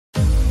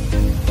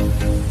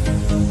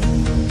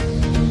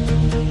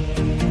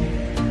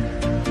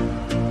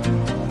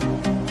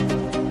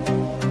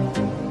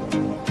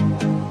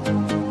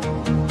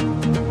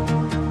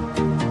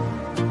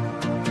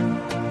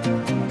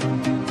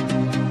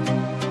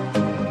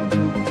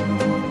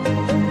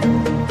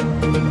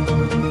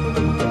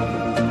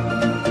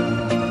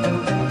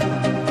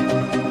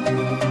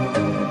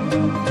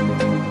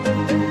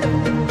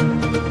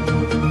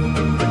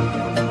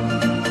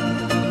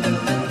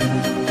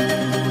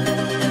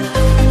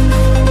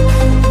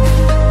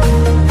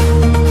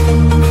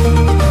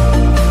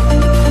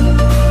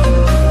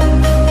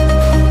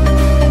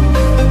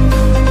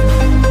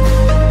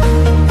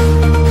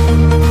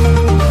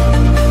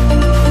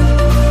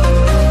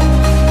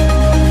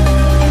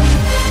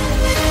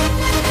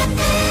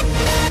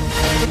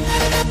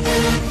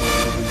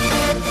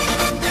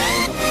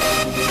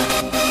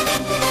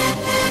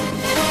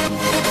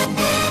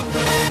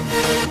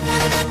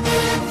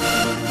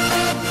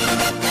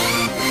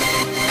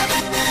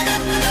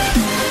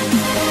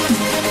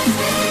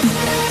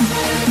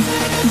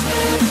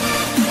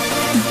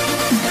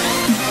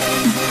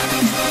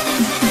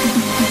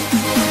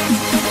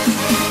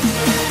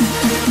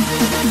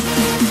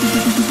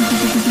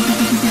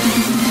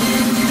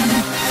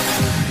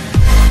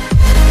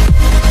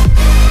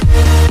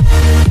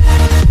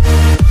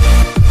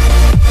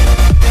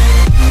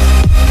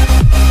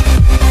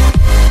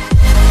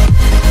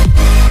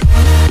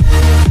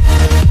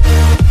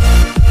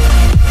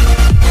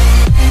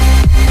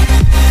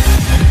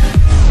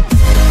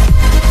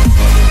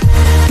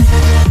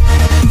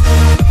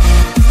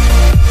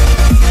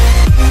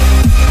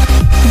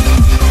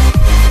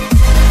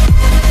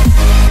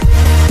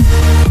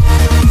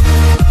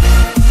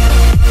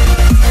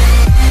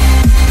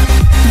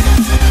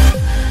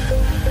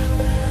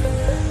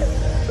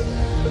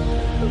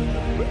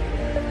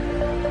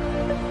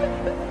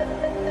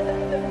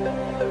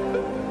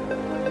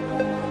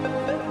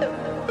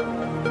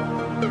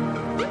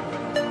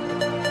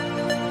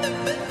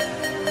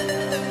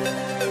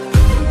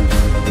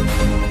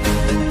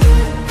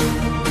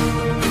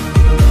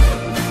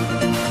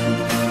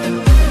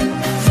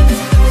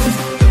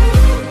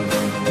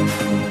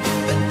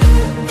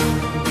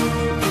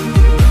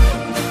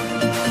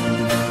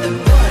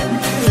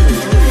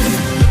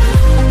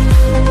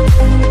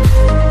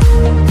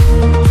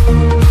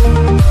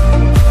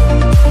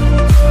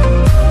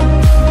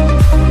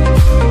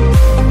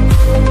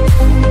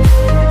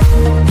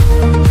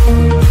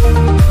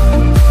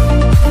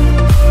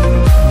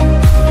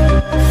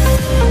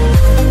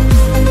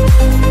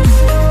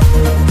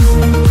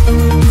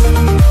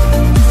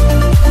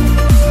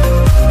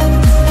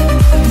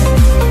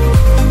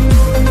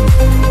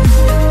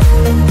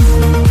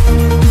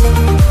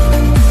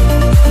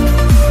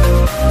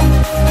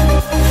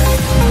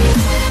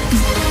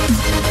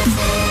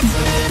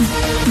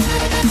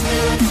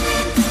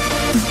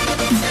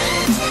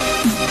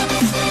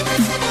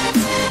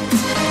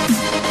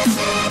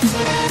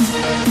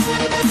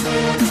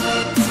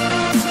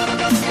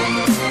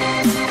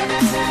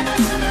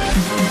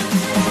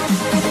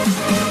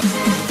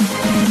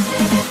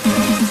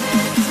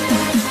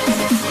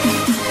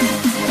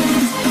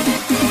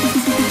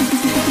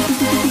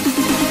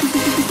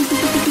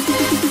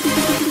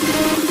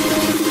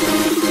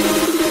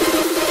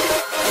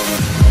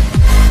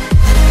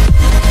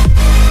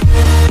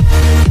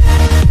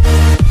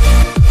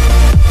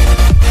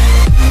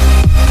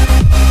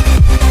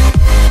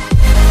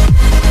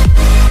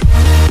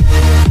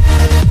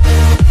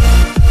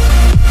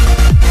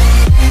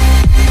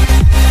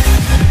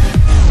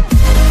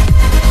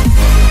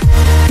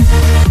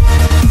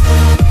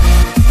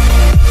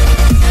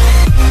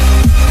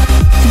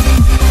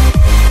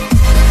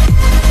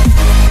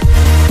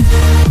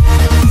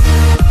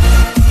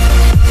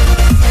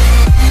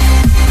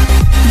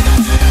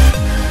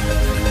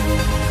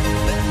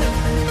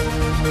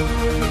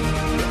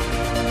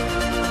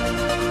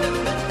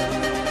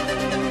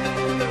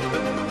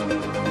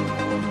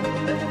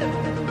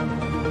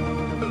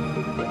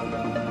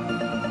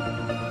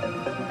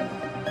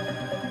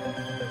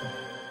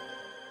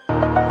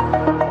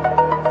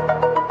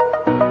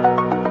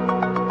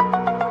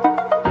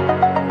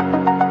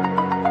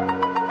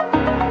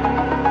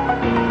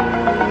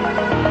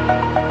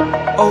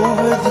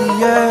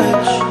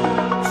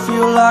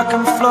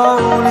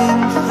floating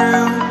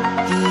through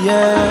the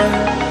air.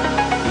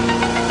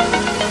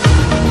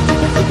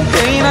 The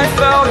pain I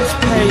felt is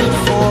paid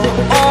for,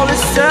 all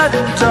is said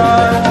and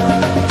done.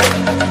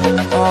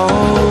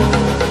 Oh,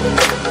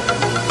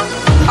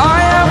 I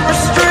am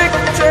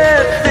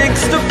restricted,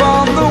 fixed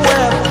upon the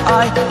web.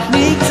 I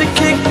need to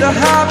kick the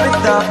habit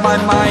that my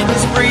mind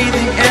is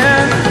breathing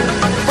in.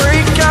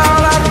 Break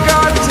out, I've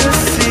got to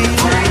see.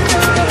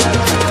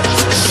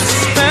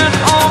 Spent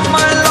all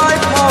my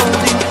life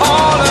holding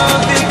all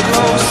of it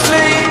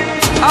closely.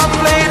 I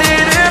played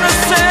it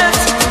innocent,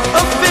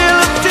 a feel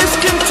of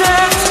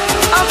discontent.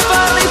 I'm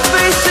finally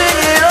facing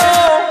it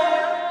all,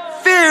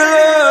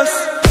 fearless.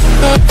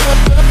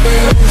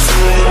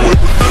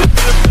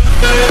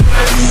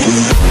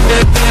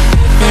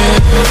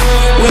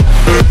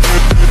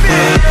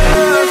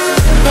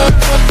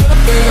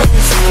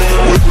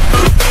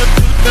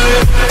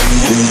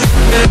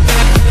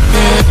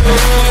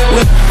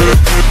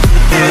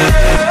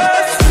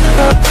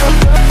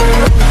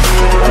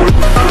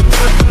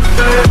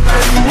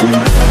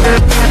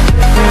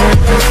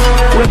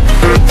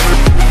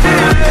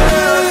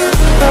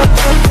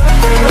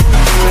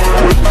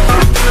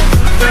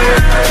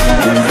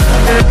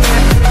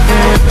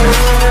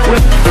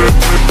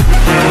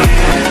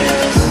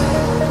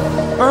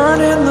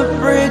 Burning the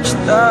bridge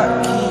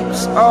that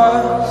keeps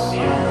us.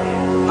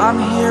 I'm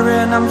here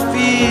and I'm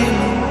feeling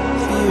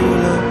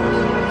fearless.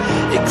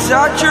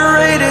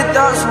 Exaggerated,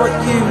 that's what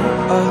you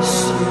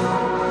assume.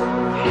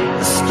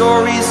 The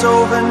story's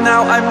over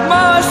now, I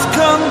must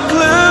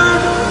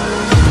conclude.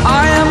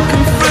 I am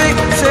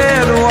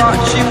conflicted,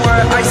 watching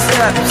where I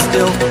step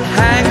still,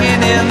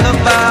 hanging in the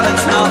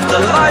balance. Not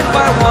the life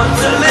I want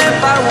to live,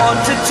 I want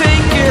to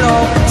take it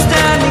all.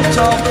 Standing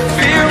tall,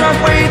 fear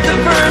outweighed the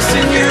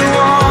person you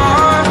are.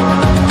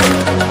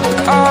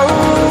 Oh,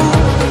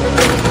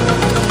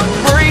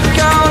 break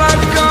out,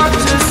 I've got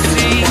to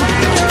see.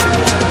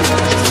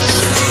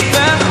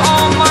 Spent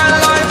all my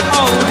life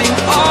holding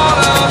all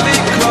of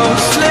it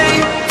closely.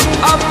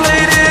 I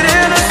played it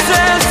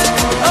innocent,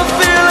 a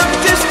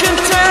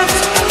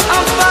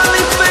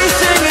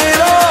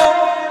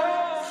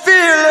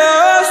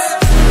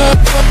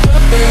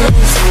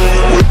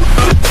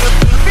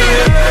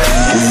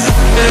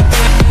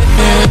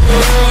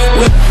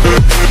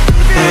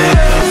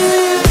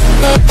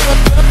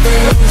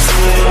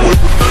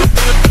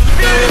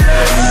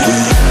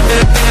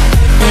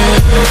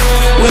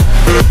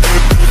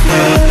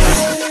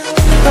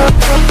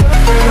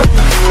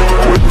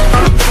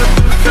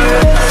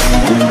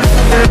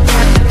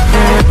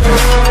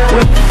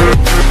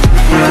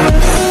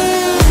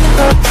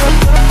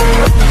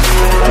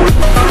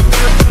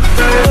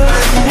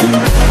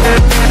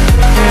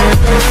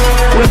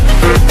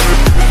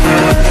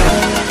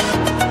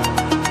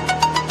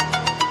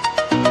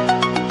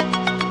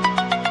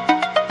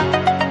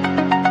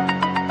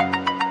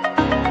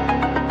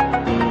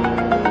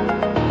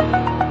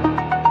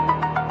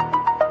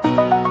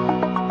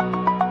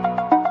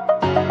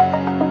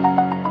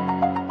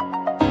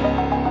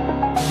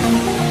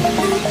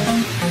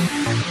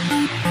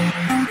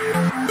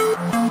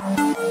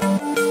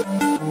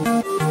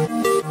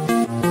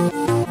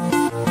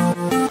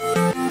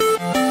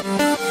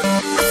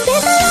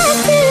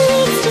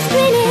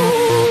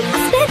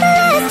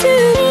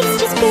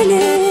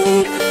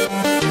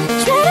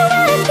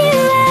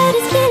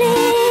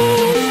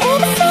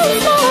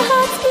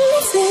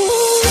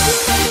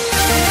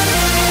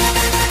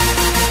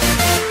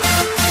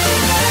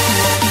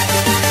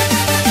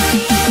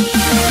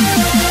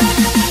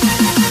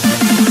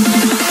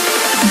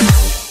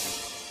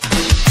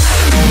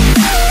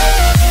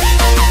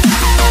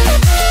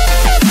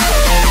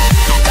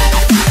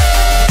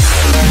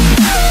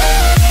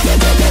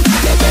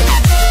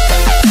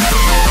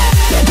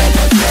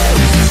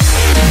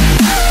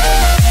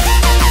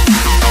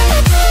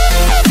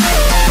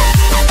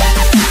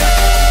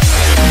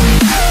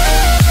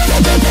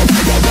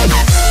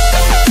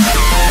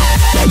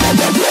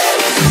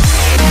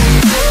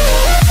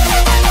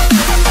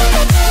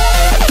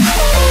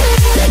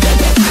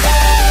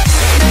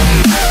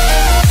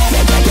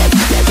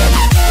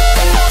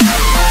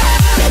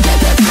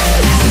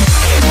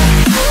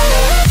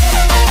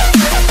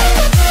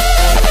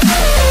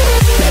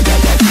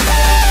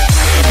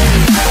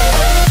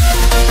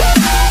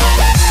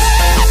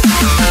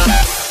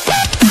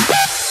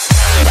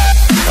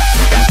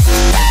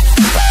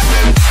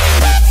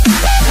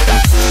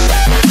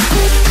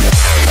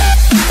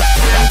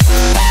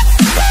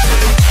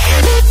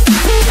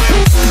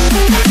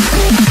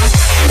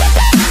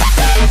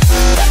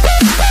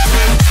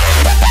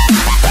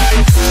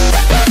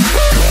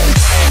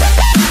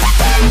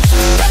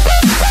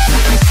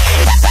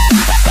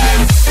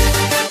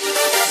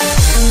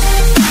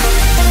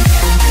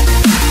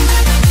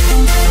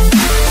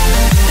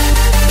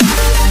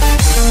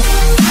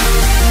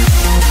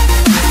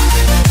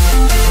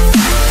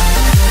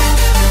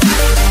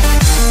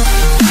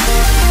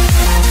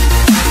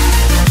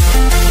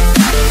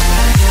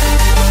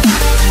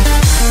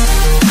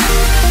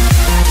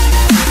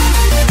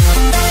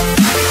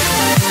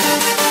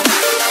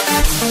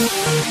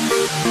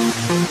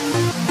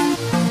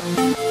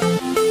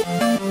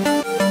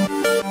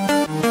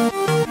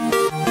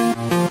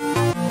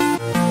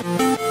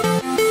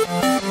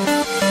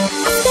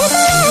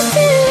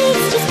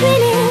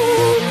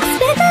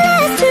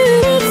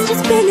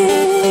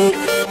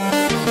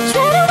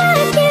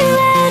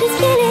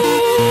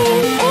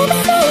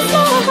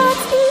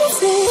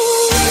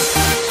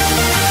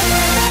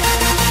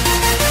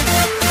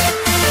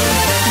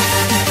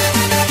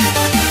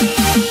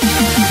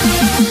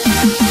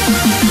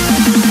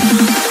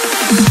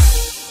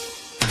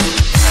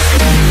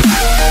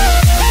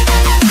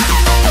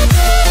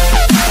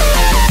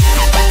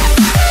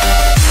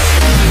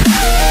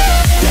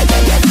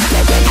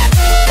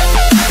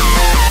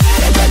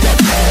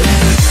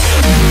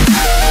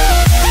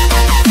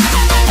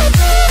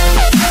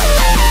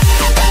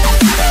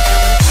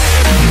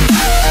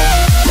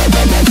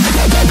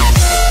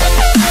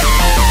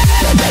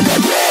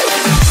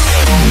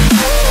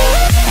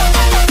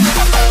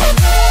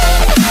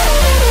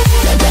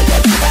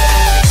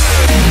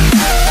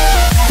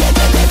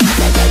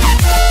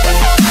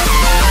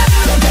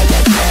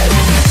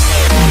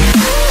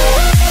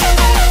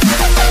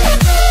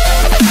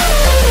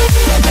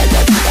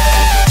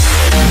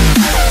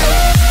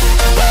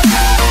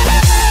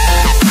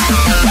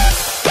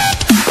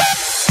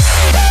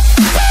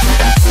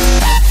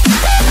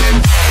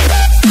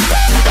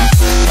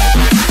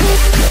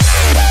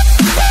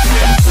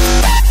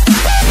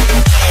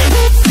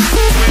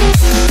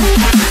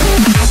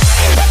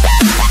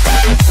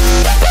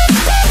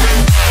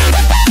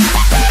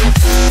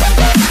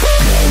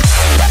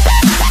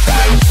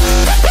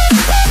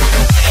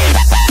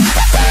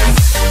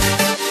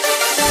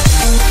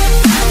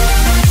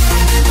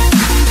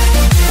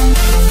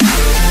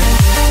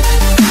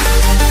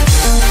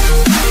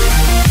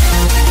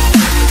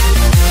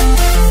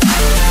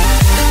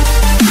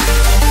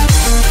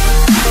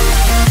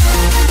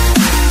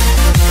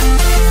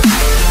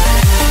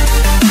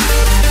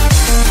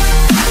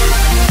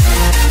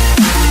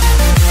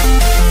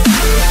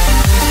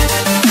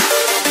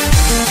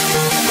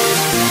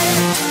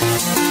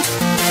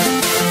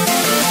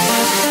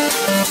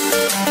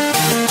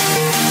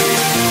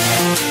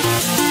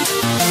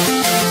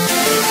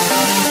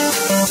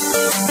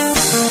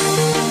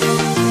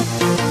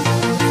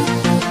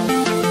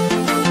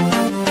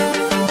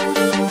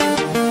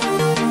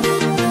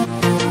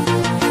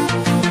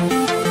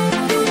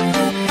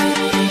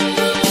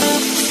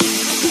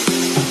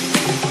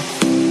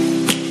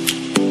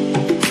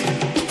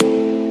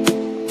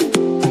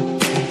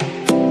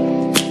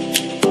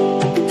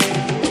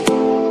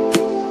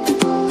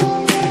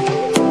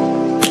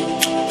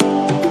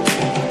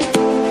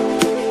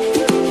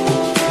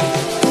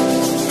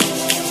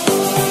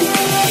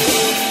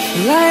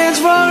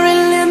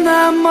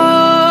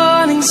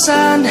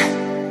sun,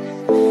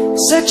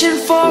 searching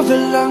for a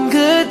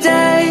longer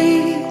day.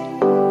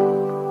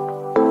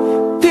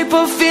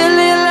 People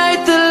feeling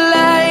like the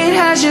light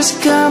has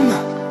just come.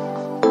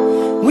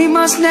 We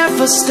must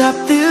never stop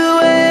the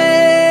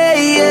way.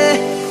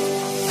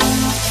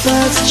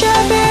 Birds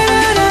jumping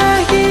and I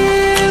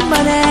hear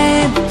my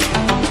name,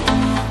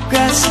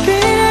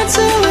 grasping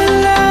into a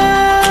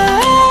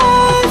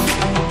life.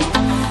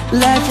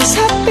 Life is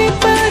happy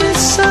but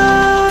it's so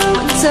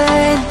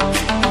insane.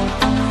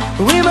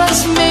 We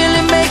must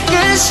merely make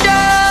a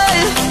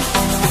start.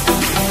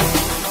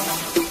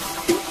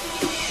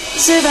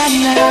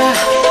 Savannah,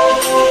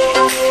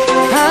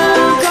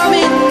 I'm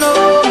coming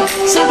home.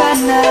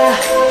 Savannah,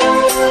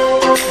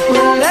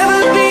 we'll never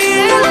be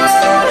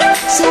alone.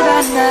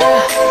 Savannah,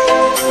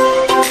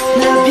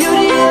 the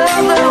beauty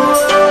of the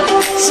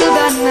world.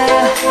 Savannah,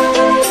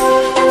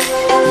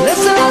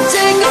 let's all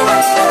take a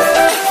ride.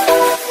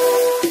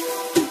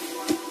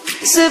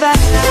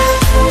 Savannah.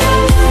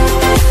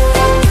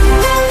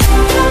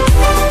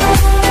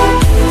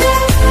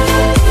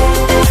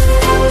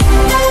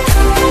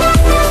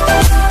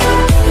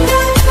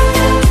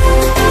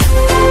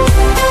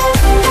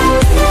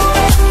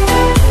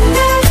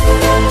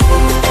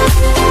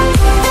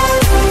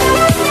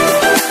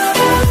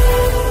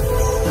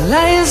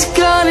 Lion's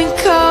gonna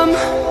come.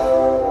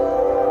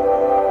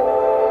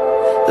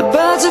 The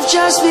birds have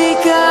just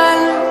begun.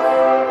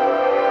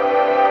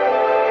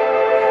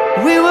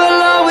 We will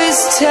always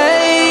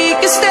take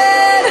a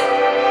stand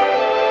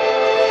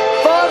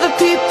for the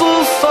people,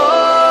 for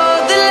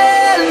the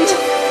land.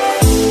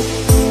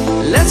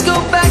 Let's go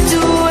back to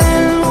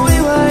when we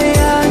were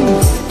young.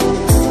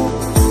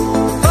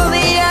 For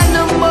the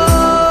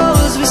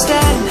animals we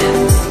stand.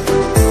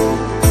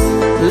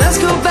 Let's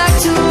go back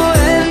to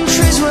when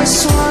trees were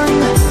swung,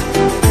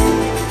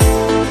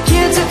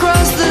 kids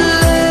across the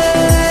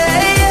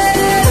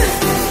land.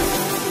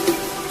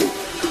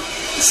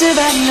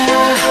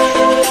 Savannah,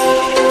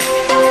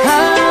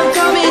 I'm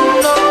coming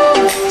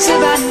home.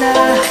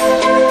 Savannah,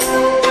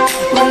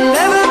 we'll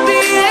never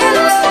be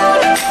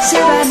alone.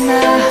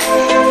 Savannah,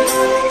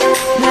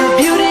 the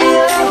beauty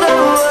of the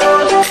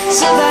world.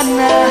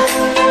 Savannah,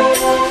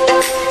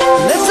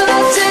 let's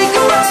all take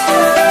a ride.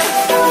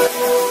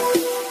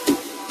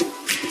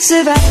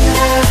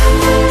 Savannah.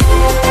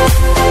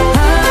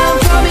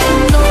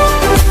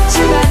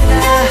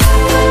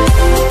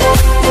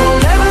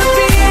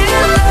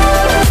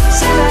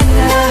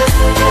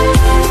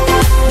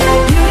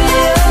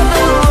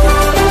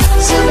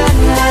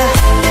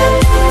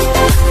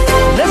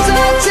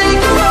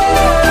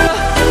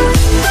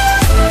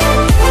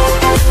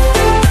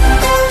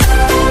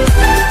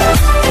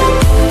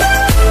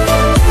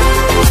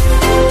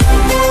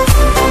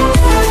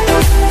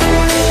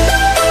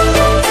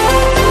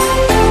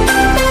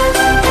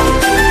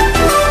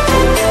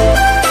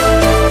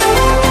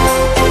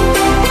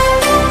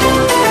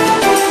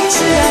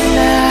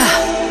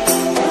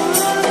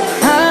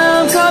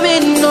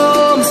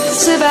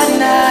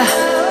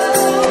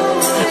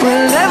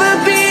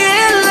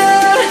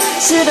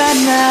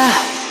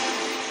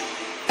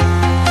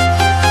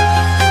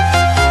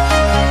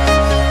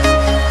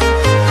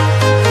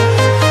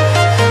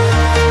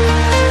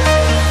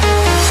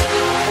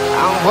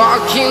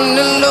 I'm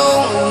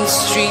alone, the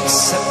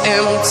streets are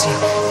empty.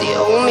 The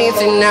only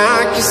thing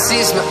I can see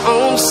is my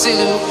own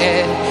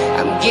silhouette.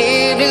 I'm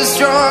getting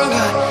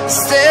stronger,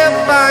 step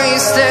by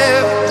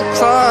step. The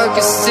clock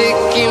is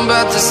ticking,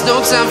 but there's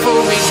no time for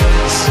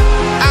regrets.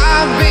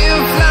 I've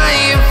been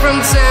flying from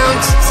town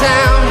to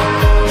town,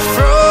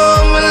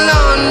 from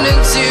London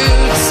to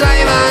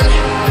Taiwan.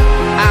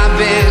 I've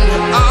been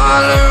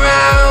all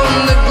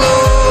around the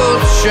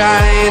globe,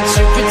 trying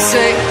to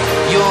protect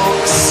your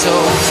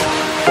soul.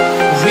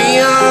 We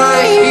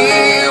are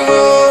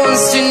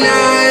heroes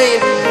tonight.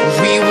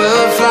 We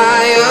will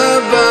fly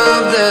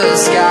above the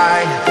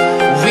sky.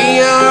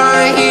 We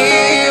are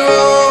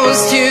heroes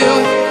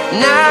tonight.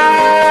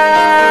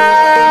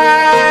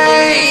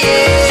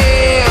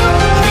 Yeah.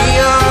 We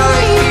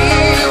are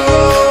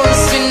heroes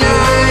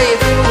tonight.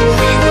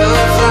 We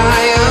will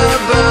fly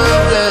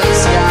above the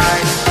sky.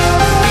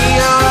 We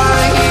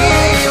are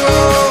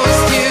heroes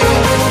tonight.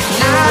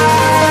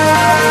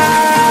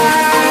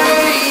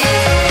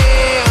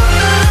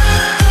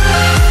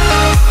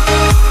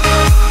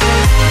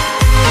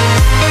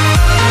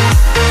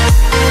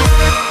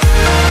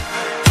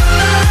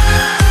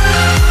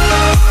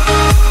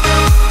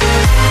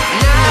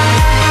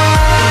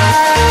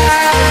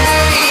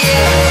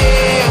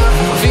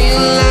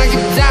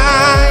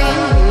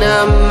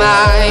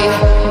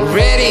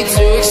 Ready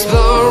to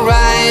explore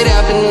right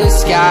up in the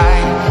sky.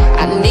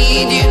 I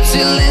need you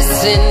to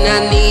listen,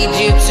 I need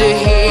you to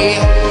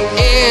hear,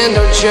 and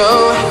don't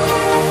show.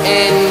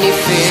 And